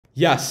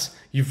Yes,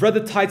 you've read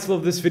the title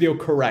of this video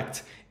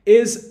correct.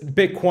 Is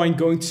Bitcoin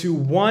going to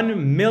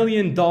 $1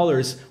 million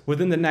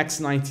within the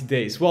next 90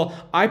 days? Well,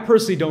 I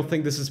personally don't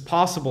think this is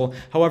possible.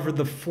 However,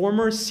 the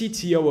former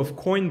CTO of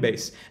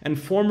Coinbase and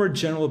former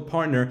general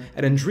partner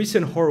at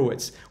Andreessen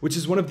Horowitz, which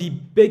is one of the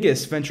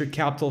biggest venture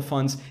capital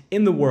funds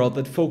in the world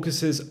that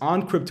focuses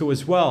on crypto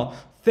as well,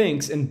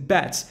 thinks and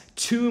bets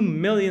 $2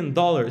 million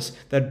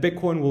that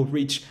Bitcoin will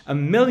reach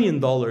 $1 million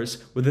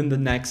within the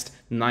next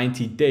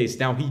 90 days.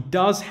 Now, he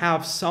does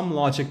have some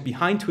logic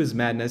behind to his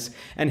madness,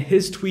 and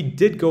his tweet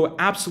did go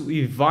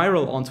absolutely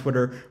viral on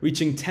Twitter,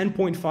 reaching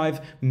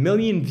 10.5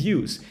 million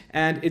views,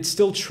 and it's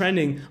still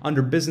trending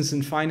under business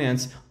and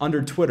finance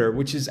under Twitter,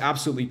 which is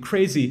absolutely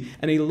crazy.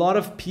 And a lot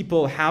of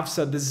people have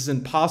said this is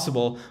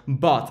impossible,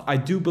 but I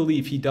do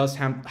believe he does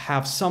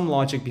have some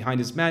logic behind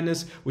his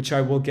madness, which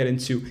I will get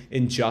into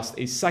in just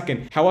a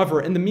second.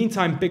 However, in the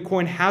meantime,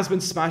 Bitcoin has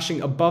been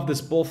smashing above this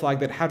bull flag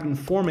that had been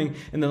forming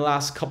in the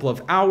last couple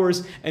of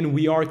hours, and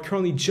we are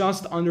currently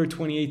just under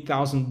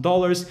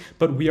 $28,000,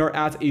 but we are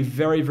at a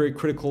very, very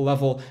critical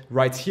level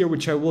right here,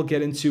 which I will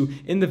get into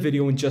in the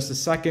video in just a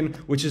second,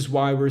 which is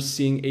why we're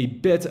seeing a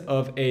bit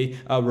of a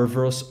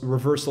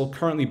reversal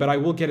currently, but I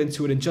will get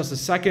into it in just a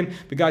second.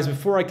 But guys,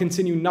 before I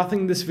continue, nothing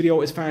in this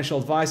video is financial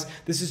advice.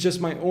 This is just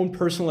my own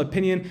personal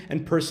opinion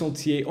and personal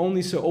TA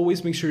only, so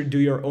always make sure to do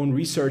your own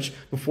research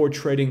before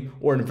trading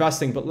or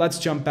investing. But let's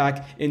jump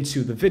back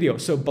into the video.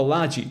 So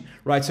Balaji,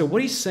 right? So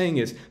what he's saying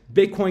is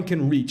Bitcoin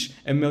can reach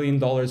 $1 million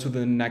within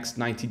the next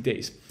 90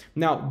 days.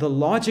 Now, the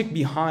logic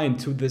behind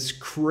to this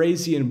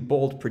crazy and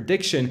bold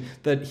prediction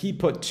that he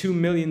put $2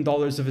 million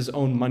of his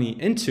own money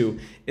into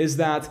is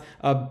that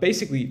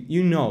basically,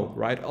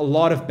 right? A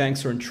lot of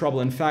banks are in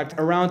trouble. In fact,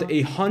 around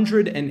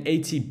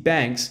 180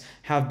 banks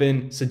have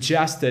been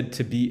suggested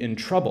to be in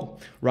trouble,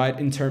 right?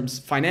 In terms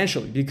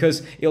financially,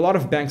 because a lot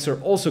of banks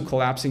are also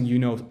collapsing.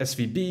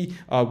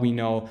 SVB, we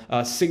know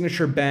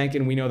Signature Bank,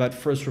 and we know that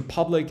First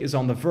Republic is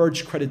on the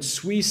verge. Credit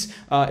Suisse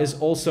is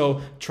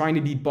also trying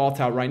to be bought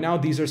out right now.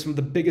 These are some of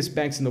the biggest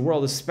banks in the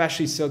world,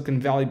 especially Silicon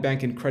Valley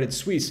Bank and Credit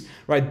Suisse,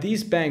 right?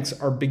 These banks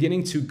are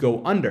beginning to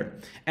go under.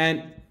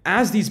 And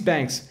as these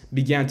banks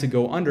began to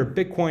go under,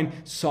 Bitcoin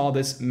saw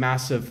this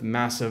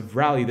massive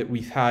rally that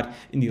we've had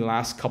in the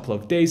last couple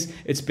of days.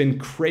 It's been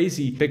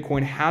crazy.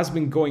 Bitcoin has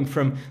been going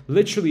from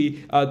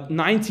literally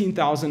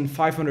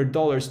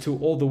 $19,500 to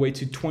all the way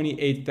to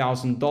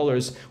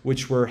 $28,000,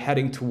 which we're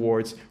heading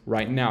towards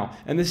right now.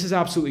 And this is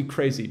absolutely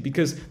crazy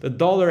because the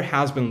dollar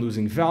has been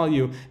losing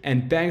value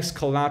and banks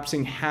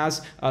collapsing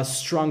has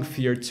strung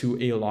fear to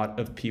a lot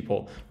of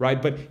people, right?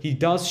 But he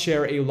does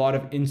share a lot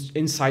of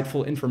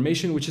insightful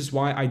information, which is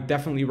why I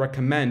definitely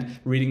recommend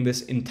reading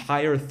this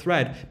entire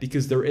thread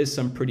because there is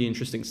some pretty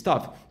interesting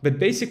stuff. But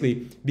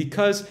basically,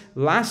 because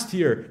last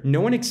year,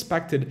 no one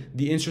expected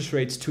the interest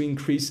rates to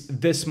increase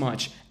this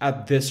much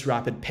at this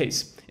rapid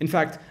pace. In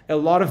fact, a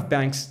lot of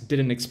banks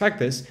didn't expect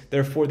this.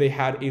 Therefore, they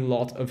had a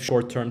lot of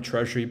short-term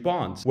treasury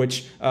bonds,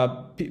 which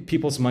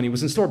people's money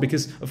was in store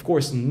because, of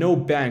course, no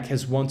bank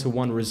has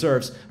one-to-one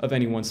reserves of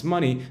anyone's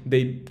money.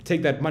 They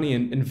take that money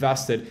and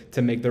invest it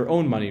to make their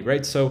own money,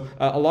 right? So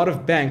a lot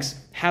of banks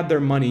had their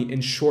money in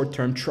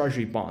short-term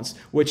treasury bonds,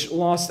 which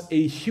lost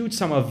a huge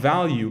sum of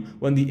value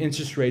when the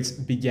interest rates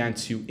began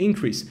to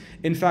increase.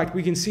 In fact,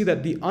 we can see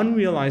that the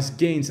unrealized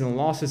gains and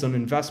losses on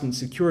investment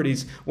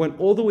securities went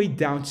all the way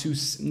down to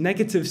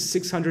negative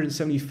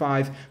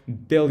 $675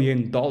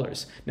 billion.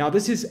 Now,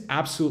 this is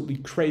absolutely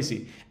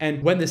crazy.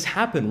 And when this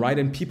happened, right,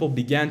 and people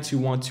began to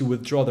want to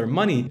withdraw their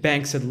money,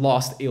 banks had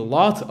lost a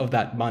lot of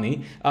that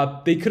money.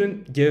 They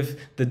couldn't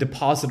give the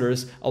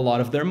depositors a lot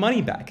of their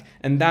money back.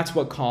 And that's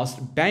what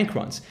caused bank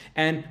runs.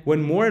 And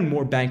when more and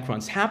more bank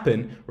runs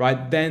happen,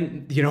 right,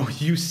 then,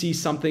 you see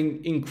something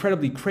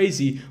incredibly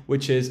crazy,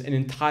 which is an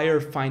entire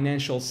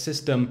financial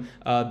system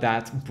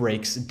that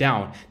breaks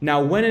down.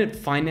 Now, when a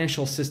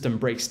financial system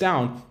breaks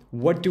down,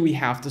 what do we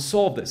have to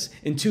solve this?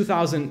 In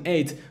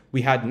 2008,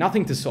 we had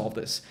nothing to solve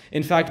this.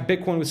 In fact,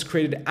 Bitcoin was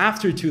created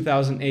after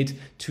 2008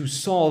 to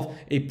solve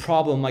a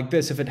problem like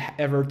this if it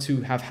ever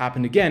to have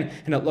happened again,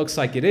 and it looks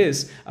like it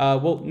is.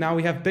 Well, now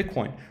we have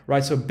Bitcoin,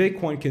 right? So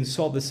Bitcoin can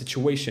solve the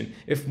situation.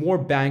 If more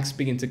banks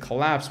begin to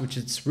collapse, which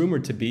it's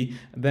rumored to be,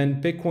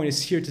 then Bitcoin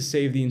is here to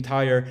save the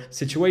entire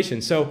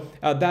situation. So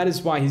that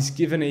is why he's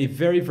given a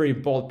very, very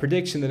bold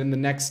prediction that in the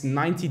next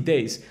 90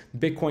 days,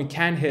 Bitcoin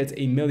can hit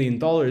 $1 million,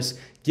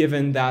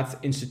 given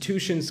that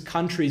institutions,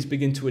 countries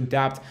begin to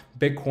adapt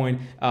Bitcoin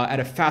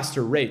at a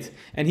faster rate.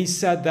 And he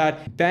said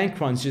that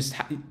bank runs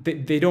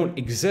they don't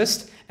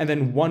exist, and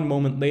then one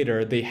moment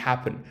later they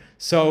happen.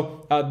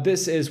 So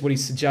this is what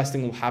he's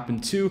suggesting will happen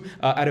too.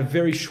 At a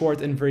very short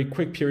and very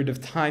quick period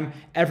of time,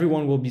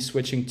 everyone will be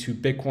switching to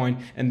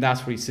Bitcoin, and that's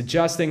what he's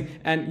suggesting.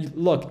 And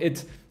look,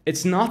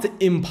 It's not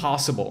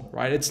impossible,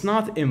 right? It's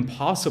not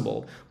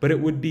impossible, but it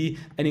would be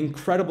an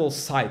incredible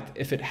sight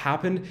if it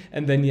happened.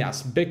 And then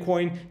yes,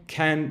 Bitcoin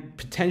can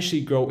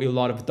potentially grow a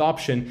lot of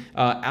adoption,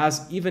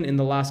 as even in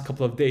the last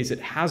couple of days,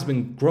 it has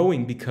been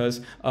growing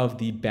because of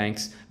the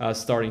banks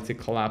starting to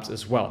collapse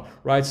as well,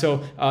 right?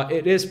 So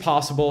it is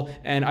possible,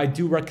 and I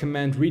do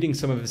recommend reading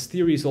some of his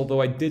theories, although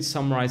I did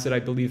summarize it, I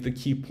believe, the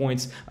key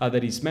points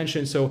that he's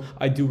mentioned. So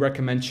I do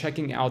recommend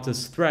checking out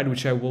this thread,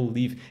 which I will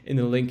leave in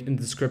the link in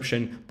the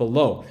description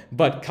below.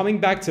 But coming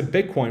back to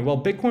Bitcoin, well,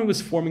 Bitcoin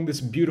was forming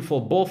this beautiful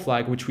bull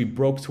flag, which we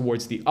broke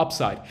towards the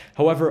upside.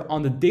 However,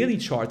 on the daily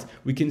chart,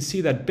 we can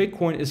see that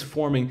Bitcoin is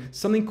forming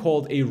something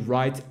called a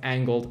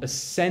right-angled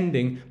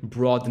ascending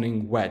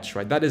broadening wedge,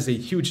 right? That is a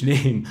huge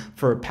name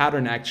for a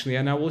pattern, actually,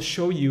 and I will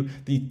show you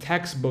the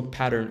textbook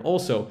pattern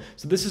also.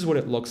 So this is what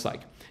it looks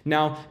like.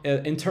 Now,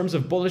 in terms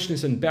of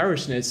bullishness and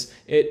bearishness,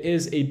 it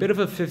is a bit of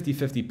a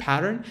 50-50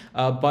 pattern,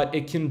 but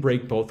it can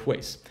break both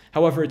ways.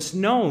 However, it's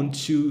known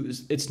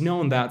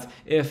that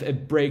if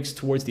it breaks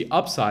towards the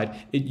upside,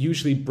 it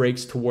usually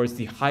breaks towards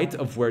the height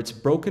of where it's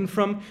broken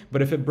from.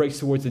 But if it breaks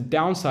towards the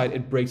downside,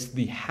 it breaks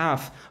the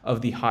half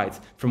of the height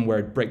from where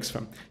it breaks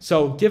from.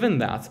 So given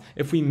that,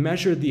 if we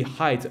measure the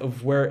height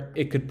of where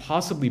it could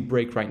possibly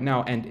break right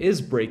now and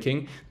is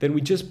breaking, then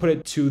we just put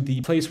it to the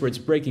place where it's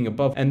breaking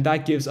above, and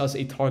that gives us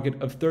a target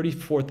of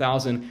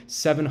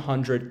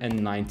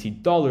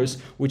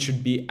 $34,790, which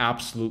would be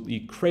absolutely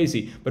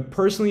crazy. But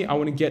personally, I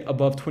want to get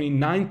above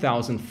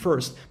 29,000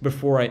 first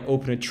before I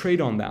open a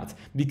trade on that,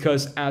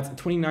 because at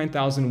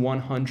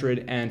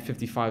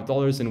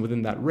 $29,155 and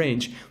within that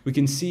range, we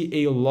can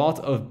see a lot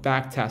of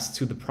backtests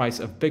to the price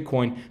of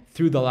Bitcoin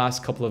through the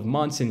last couple of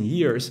months and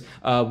years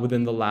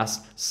within the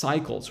last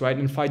cycles, right?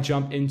 And if I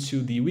jump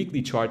into the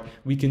weekly chart,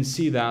 we can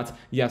see that,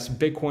 yes,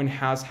 Bitcoin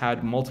has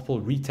had multiple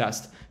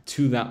retests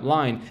to that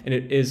line, and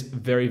it is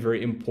very,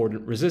 very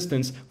important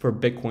resistance for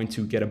Bitcoin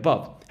to get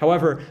above.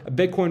 However,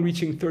 Bitcoin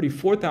reaching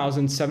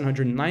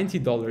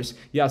 $34,790,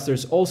 yes,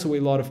 there's also a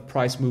lot of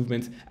price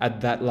movement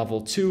at that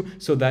level too,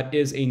 so that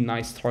is a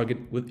nice target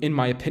in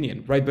my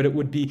opinion, right? But it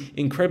would be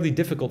incredibly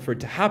difficult for it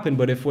to happen,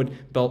 but if what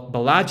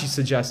Balaji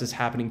suggests is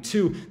happening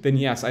too, then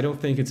yes, I don't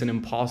think it's an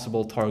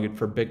impossible target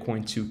for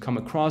Bitcoin to come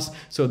across,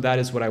 so that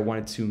is what I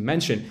wanted to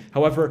mention.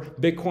 However,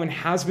 Bitcoin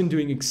has been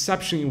doing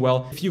exceptionally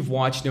well. If you've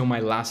watched my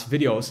last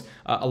videos,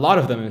 a lot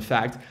of them in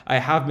fact, I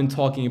have been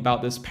talking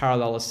about this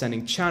parallel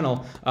ascending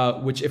channel,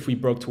 which if we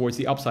broke towards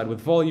the upside with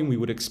volume, we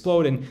would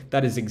explode, and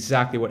that is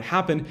exactly what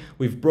happened.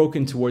 We've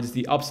broken towards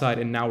the upside,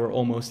 and now we're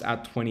almost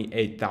at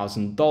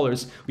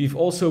 $28,000. We've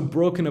also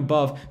broken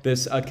above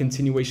this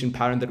continuation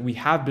pattern that we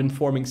have been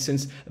forming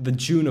since the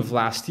June of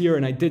last year,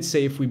 and I did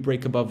say if we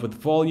break above with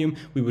volume,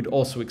 we would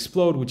also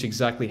explode, which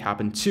exactly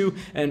happened too.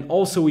 And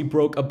also we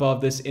broke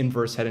above this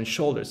inverse head and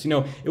shoulders. You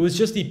know, it was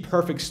just the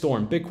perfect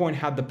storm. Bitcoin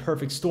had the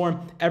perfect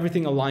storm,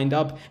 everything aligned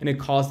up, and it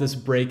caused this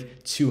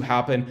break to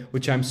happen,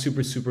 which I'm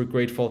super, super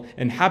grateful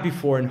and happy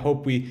for, and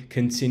hope we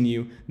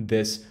continue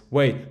this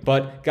way.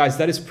 But guys,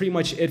 that is pretty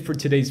much it for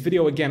today's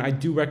video. Again, I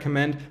do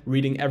recommend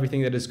reading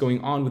everything that is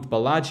going on with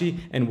Balaji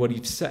and what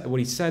he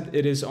said.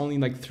 It is only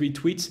like 3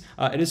 tweets.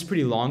 It is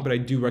pretty long, but I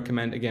do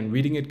recommend, again,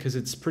 reading it because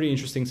it's pretty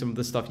interesting, some of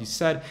the stuff he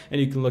said,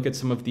 and you can look at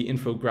some of the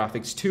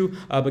infographics too.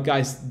 But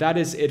guys, that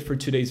is it for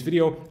today's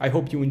video. I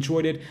hope you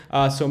enjoyed it.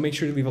 So make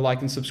sure to leave a like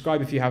and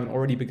subscribe if you haven't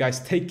already. But guys,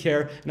 take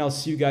care, and I'll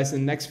see you guys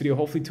in the next video,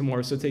 hopefully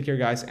tomorrow. So take care,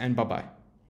 guys, and bye-bye.